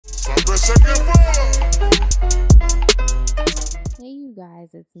Hey you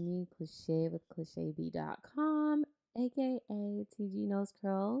guys, it's me, Cliche with ClichéB.com, aka TG Nose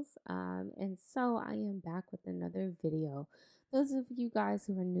Curls. And so I am back with another video. Those of you guys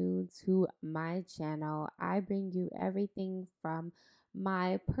who are new to my channel, I bring you everything from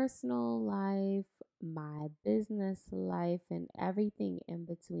my personal life, my business life, and everything in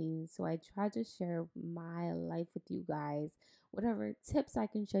between. So I try to share my life with you guys, whatever tips I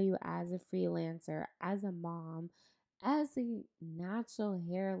can show you as a freelancer, as a mom, as a natural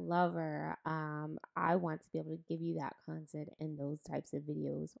hair lover. I want to be able to give you that content and those types of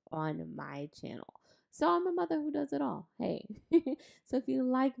videos on my channel. So I'm a mother who does it all. Hey. So if you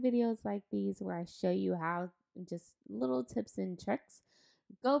like videos like these where I show you how, just little tips and tricks,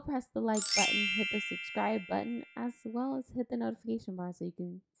 go press the like button, hit the subscribe button, as well as hit the notification bar so you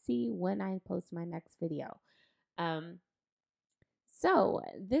can see when I post my next video. So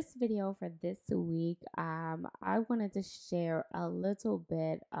this video for this week, I wanted to share a little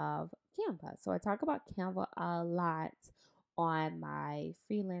bit of Canva. So I talk about Canva a lot on my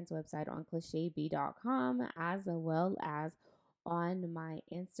freelance website on ClichéB.com, as well as on my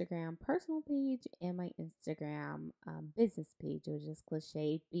Instagram personal page and my Instagram business page, which is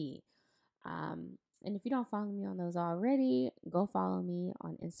ClichéB. And if you don't follow me on those already, go follow me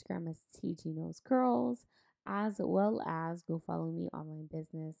on Instagram as TG Nose Curls, as well as go follow me on my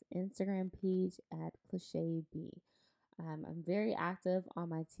business Instagram page at ClichéB. I'm very active on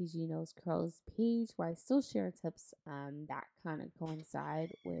my TG Nose Curls page where I still share tips that kind of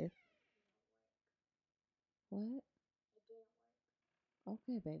coincide with what?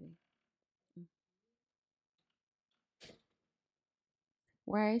 Okay, baby.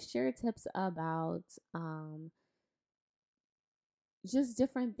 Where I share tips about just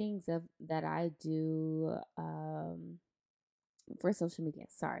different things that I do for social media.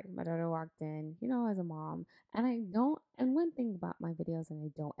 Sorry, my daughter walked in, as a mom, and and one thing about my videos, and I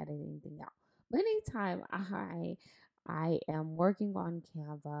don't edit anything out. But anytime I am working on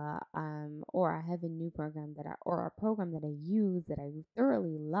Canva, or I have a new program or a program that I use that I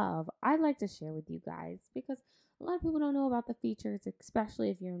thoroughly love, I like to share with you guys because a lot of people don't know about the features, especially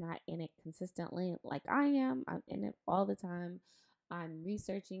if you're not in it consistently like I am. I'm in it all the time. I'm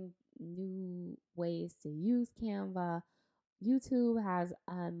researching new ways to use Canva. YouTube has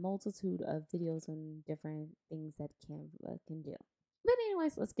a multitude of videos on different things that Canva can do. But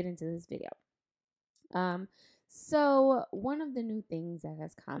anyways, let's get into this video. So one of the new things that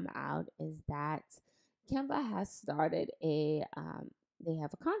has come out is that Canva has started they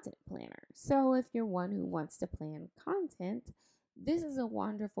have a content planner. So if you're one who wants to plan content, this is a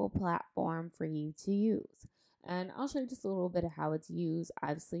wonderful platform for you to use. And I'll show you just a little bit of how it's used.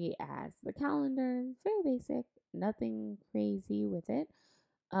 Obviously, as the calendar, very basic, nothing crazy with it.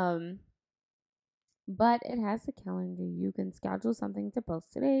 But it has a calendar. You can schedule something to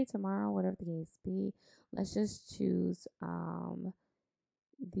post today, tomorrow, whatever the case be. Let's just choose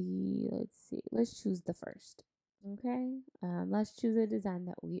let's choose the first. Okay. Let's choose a design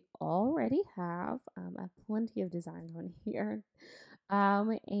that we already have. I have plenty of designs on here.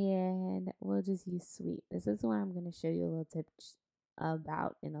 And we'll just use sweet. This is what I'm gonna show you a little tip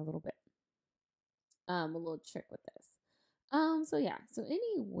about in a little bit. A little trick with this. So yeah, so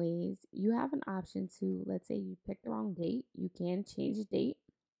anyways, you have an option to, let's say you picked the wrong date, you can change the date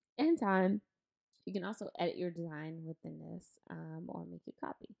and time. You can also edit your design within this, or make a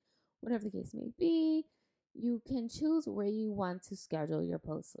copy. Whatever the case may be, you can choose where you want to schedule your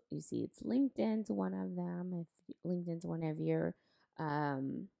posts. You see, it's LinkedIn to one of them, if LinkedIn's one of your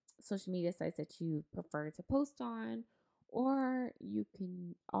social media sites that you prefer to post on, or you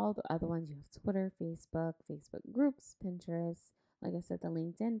can, all the other ones, you have Twitter, Facebook groups, Pinterest, like I said, the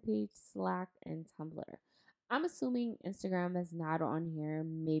LinkedIn page, Slack, and Tumblr. I'm assuming Instagram is not on here,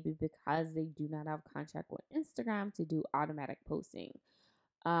 maybe because they do not have contract with Instagram to do automatic posting,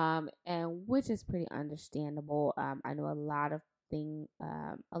 and which is pretty understandable. I know a lot of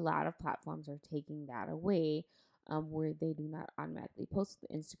platforms are taking that away, where they do not automatically post to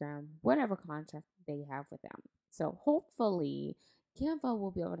Instagram whatever contract they have with them. So hopefully, Canva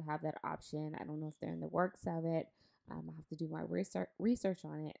will be able to have that option. I don't know if they're in the works of it. I have to do my research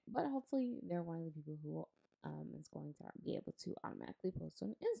on it, but hopefully they're one of the people who is going to be able to automatically post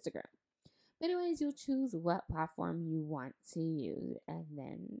on Instagram. But anyways, you'll choose what platform you want to use, and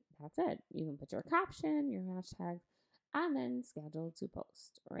then that's it. You can put your caption, your hashtag, and then schedule to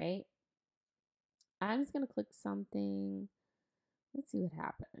post, right? I'm just going to click something. Let's see what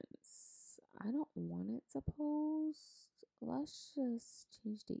happens. I don't want it to post. Let's just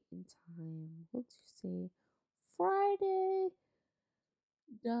change date and time. We'll just say Friday,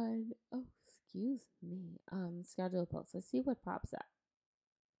 done. Oh, excuse me. Schedule a post. Let's see what pops up.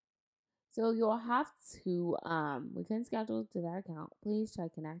 So you'll have to we can schedule to that account. Please try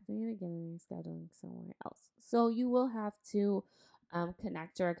connecting it again and scheduling somewhere else. So you will have to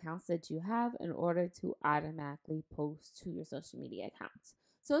connect your accounts that you have in order to automatically post to your social media accounts.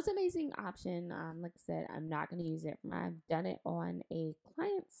 So it's an amazing option. Like I said, I'm not going to use it. I've done it on a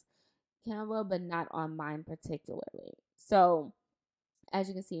client's Canva, but not on mine particularly. So as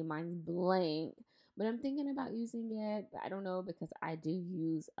you can see, mine's blank, but I'm thinking about using it. But I don't know because I do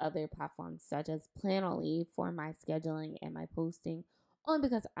use other platforms such as Planoly for my scheduling and my posting, only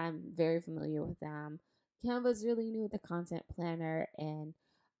because I'm very familiar with them. Canva's really new with the content planner, and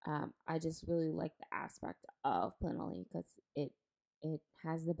I just really like the aspect of Planoly because it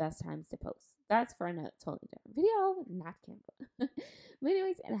has the best times to post. That's for a totally different video, not Canva. But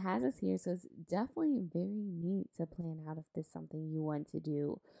anyways, it has us here, so it's definitely very neat to plan out if this is something you want to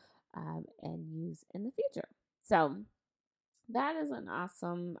do and use in the future. So that is an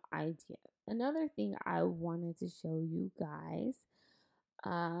awesome idea. Another thing I wanted to show you guys,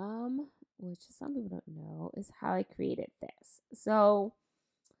 which some people don't know, is how I created this. So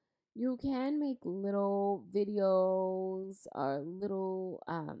you can make little videos or little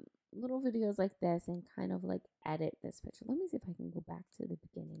videos like this and kind of like edit this picture. Let me see if I can go back to the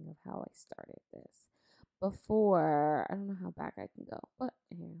beginning of how I started this. Before, I don't know how back I can go, but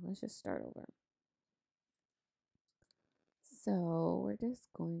here, let's just start over. So we're just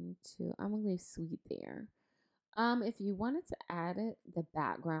going to, I'm gonna leave sweet there. If you wanted to add it, the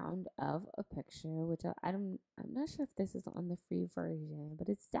background of a picture, which I'm not sure if this is on the free version, but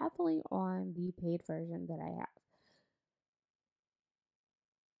it's definitely on the paid version that I have.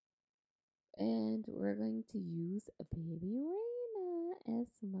 And we're going to use Baby Raina as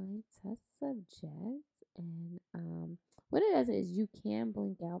my test subject. And what it does is you can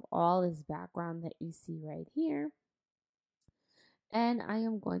blink out all this background that you see right here. And I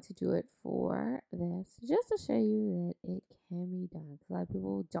am going to do it for this just to show you that it can be done. Because a lot of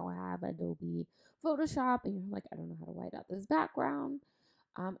people don't have Adobe Photoshop and you're like, I don't know how to white out this background.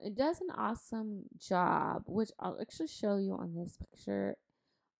 It does an awesome job, which I'll actually show you on this picture.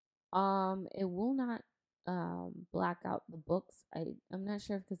 It will not black out the books. I'm not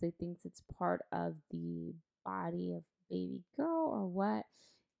sure because they think it's part of the body of baby girl or what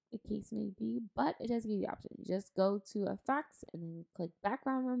the case may be, but it does give you the option. You just go to effects and then click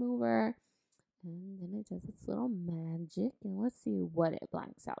background remover, and then it does its little magic. And let's see what it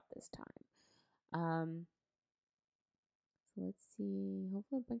blanks out this time. So let's see.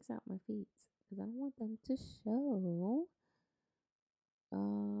 Hopefully it blanks out my feet because I don't want them to show.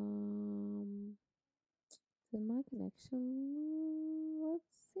 So my connection,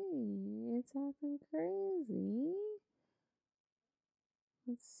 let's see, it's acting crazy.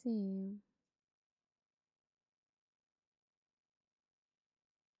 Let's see.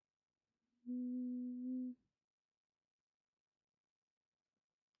 Mm.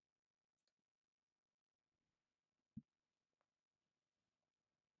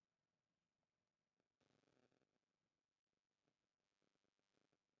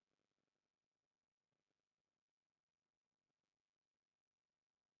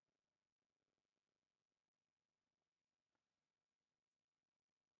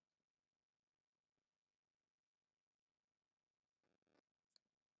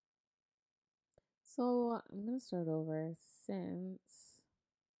 So I'm gonna start over since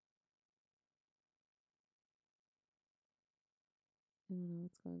I don't know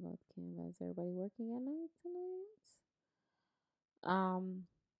what's going on with Canva. Is everybody working at night tonight?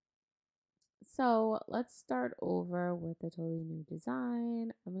 So let's start over with a totally new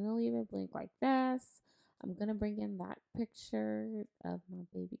design. I'm gonna leave it blank like this. I'm gonna bring in that picture of my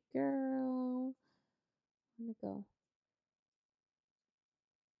baby girl. I'm gonna go.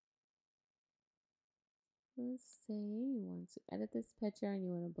 Let's say you want to edit this picture and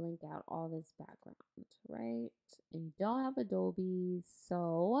you want to blink out all this background, right? And you don't have Adobe,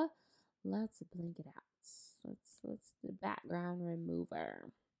 so let's blink it out. Let's the background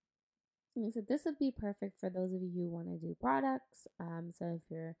remover. And so this would be perfect for those of you who want to do products. So if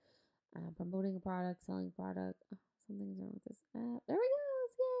you're promoting a product, selling a product, oh, something's wrong with this app. There we go.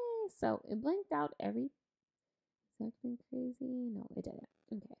 Yay! So it blinked out every. Is that acting crazy? No, it didn't.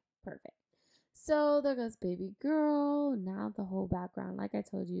 Okay, perfect. So there goes baby girl. Now the whole background, like I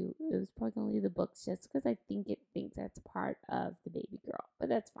told you, it was probably gonna leave the books just because I think it thinks that's part of the baby girl, but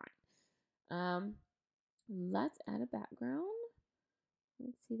that's fine. Let's add a background.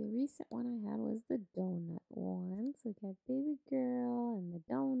 Let's see, the recent one I had was the donut one. So we got baby girl and the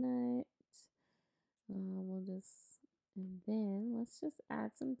donut. We'll just And then let's just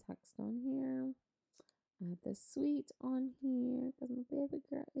add some text on here. Add the sweet on here because my baby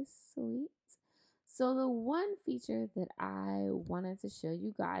girl is sweet. So the one feature that I wanted to show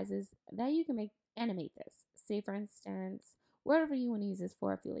you guys is that you can animate this. Say for instance, whatever you want to use this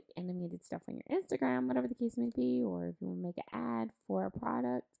for, if you like animated stuff on your Instagram, whatever the case may be, or if you want to make an ad for a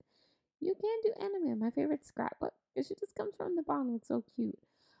product, you can do animate. My favorite scrapbook because she just comes from the bottom. It's so cute.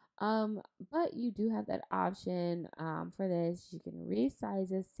 But you do have that option for this. You can resize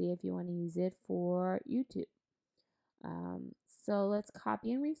this, see if you want to use it for YouTube. So let's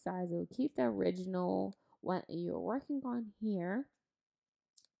copy and resize it. We'll keep the original one you're working on here,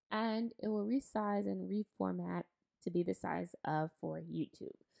 and it will resize and reformat to be the size of for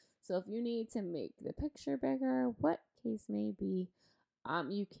YouTube. So if you need to make the picture bigger, what case may be,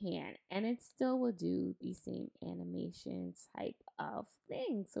 you can, and it still will do the same animation type of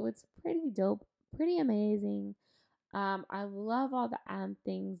thing. So it's pretty dope, pretty amazing. I love all the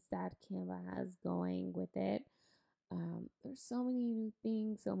things that Canva has going with it. There's so many new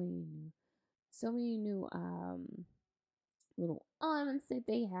things, so many new little elements that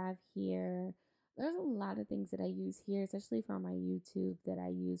they have here. There's a lot of things that I use here, especially for my YouTube, that I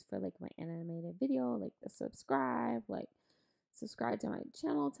use for like my animated video, like the subscribe to my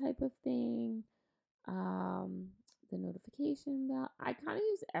channel type of thing. Um, the notification bell. I kind of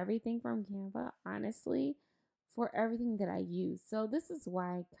use everything from Canva, honestly, for everything that I use. So this is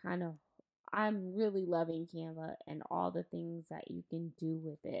why I'm really loving Canva and all the things that you can do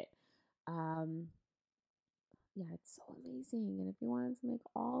with it. Um, yeah, it's so amazing. And if you wanted to make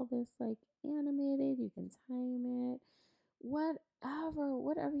all this like animated, you can time it.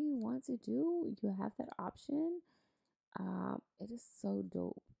 Whatever you want to do, you have that option. It is so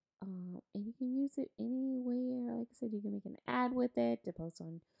dope. And you can use it anywhere. Like I said, you can make an ad with it to post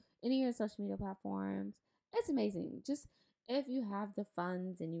on any of your social media platforms. It's amazing. Just if you have the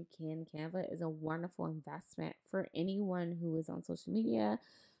funds and you can, Canva is a wonderful investment for anyone who is on social media.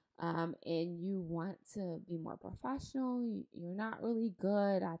 And you want to be more professional. You're not really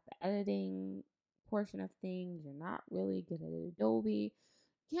good at the editing portion of things. You're not really good at Adobe.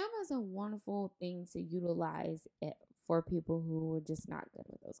 Canva is a wonderful thing to utilize it for people who are just not good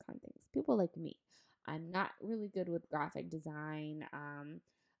with those kind of things. People like me. I'm not really good with graphic design.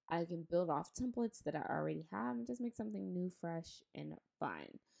 I can build off templates that I already have and just make something new, fresh, and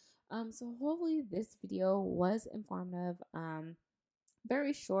fun. So hopefully this video was informative.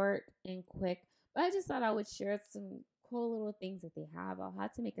 Very short and quick, but I just thought I would share some cool little things that they have. I'll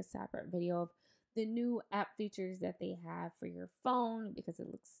have to make a separate video of the new app features that they have for your phone because it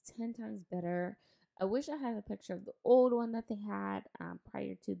looks 10 times better. I wish I had a picture of the old one that they had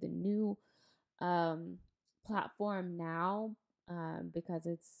prior to the new um, platform now because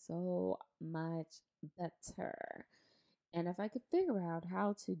it's so much better. And if I could figure out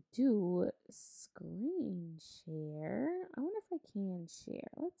how to do screen share, I wonder if I can share.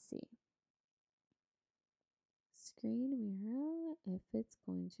 Let's see. Screen mirror, if it's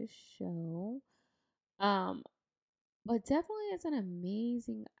going to show. Um, but definitely it's an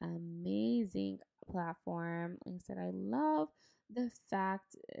amazing, amazing platform. Like I said, I love the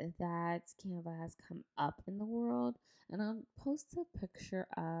fact that Canva has come up in the world. And I'll post a picture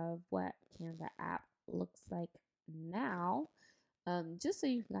of what Canva app looks like now, just so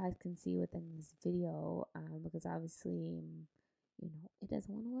you guys can see within this video, because obviously, it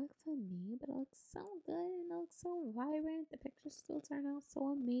doesn't want to work for me, but it looks so good and it looks so vibrant. The pictures still turn out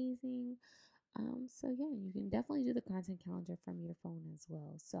so amazing. So yeah, you can definitely do the content calendar from your phone as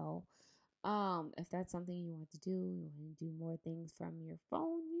well. So, if that's something you want to do, you want to do more things from your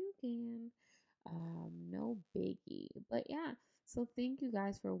phone, you can. No biggie. But yeah, so thank you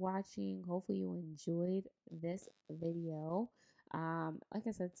guys for watching. Hopefully you enjoyed this video. Like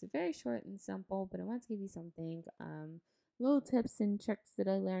I said, it's very short and simple, but I want to give you something, little tips and tricks that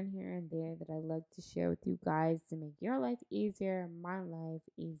I learned here and there that I like to share with you guys to make your life easier, my life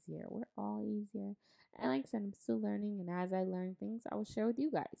easier. We're all easier. And like I said, I'm still learning, and as I learn things, I will share with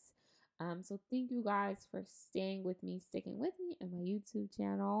you guys. So thank you guys for staying with me, sticking with me on my YouTube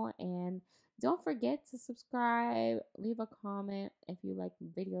channel, and don't forget to subscribe, leave a comment if you like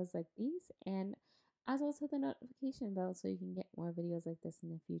videos like these, and as well as hit the notification bell so you can get more videos like this in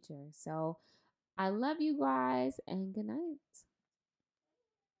the future. So I love you guys, and good night.